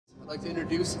I'd like to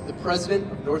introduce the President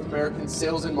of North American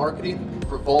Sales and Marketing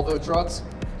for Volvo Trucks,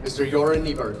 Mr. Göran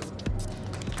Nyberg.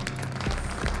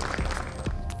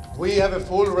 We have a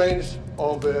full range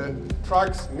of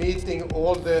trucks meeting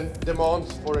all the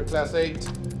demands for a Class 8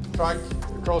 truck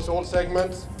across all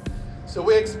segments. So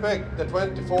we expect the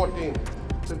 2014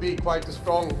 to be quite a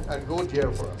strong and good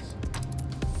year for us.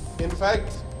 In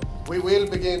fact, we will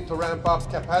begin to ramp up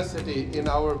capacity in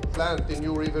our plant in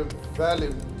New River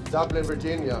Valley, Dublin,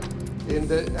 Virginia, in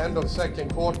the end of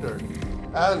second quarter.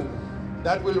 And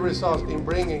that will result in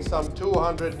bringing some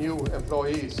 200 new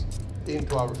employees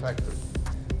into our factory.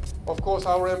 Of course,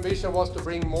 our ambition was to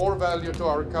bring more value to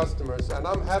our customers, and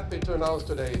I'm happy to announce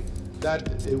today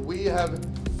that we have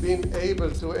been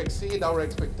able to exceed our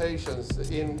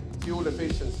expectations in fuel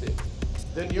efficiency.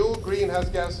 The new greenhouse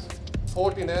gas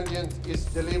 14 engine is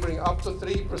delivering up to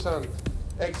 3%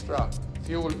 extra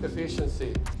fuel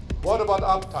efficiency. What about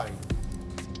uptime?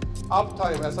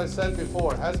 Uptime, as I said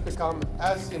before, has become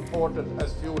as important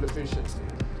as fuel efficiency.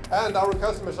 And our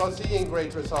customers are seeing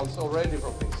great results already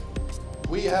from this.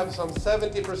 We have some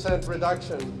 70%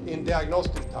 reduction in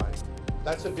diagnostic time.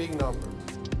 That's a big number.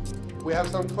 We have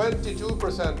some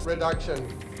 22%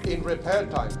 reduction in repair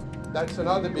time. That's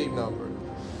another big number.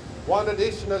 One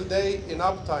additional day in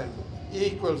uptime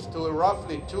equals to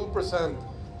roughly 2%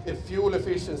 in fuel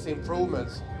efficiency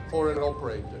improvements for an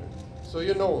operator. So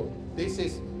you know, this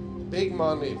is big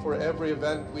money for every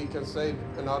event we can save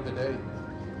another day.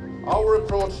 Our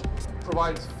approach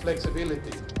provides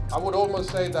flexibility. I would almost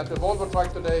say that the Volvo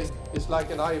truck today is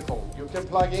like an iPhone. You can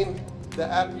plug in the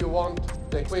app you want,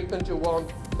 the equipment you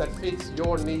want that fits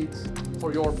your needs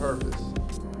for your purpose.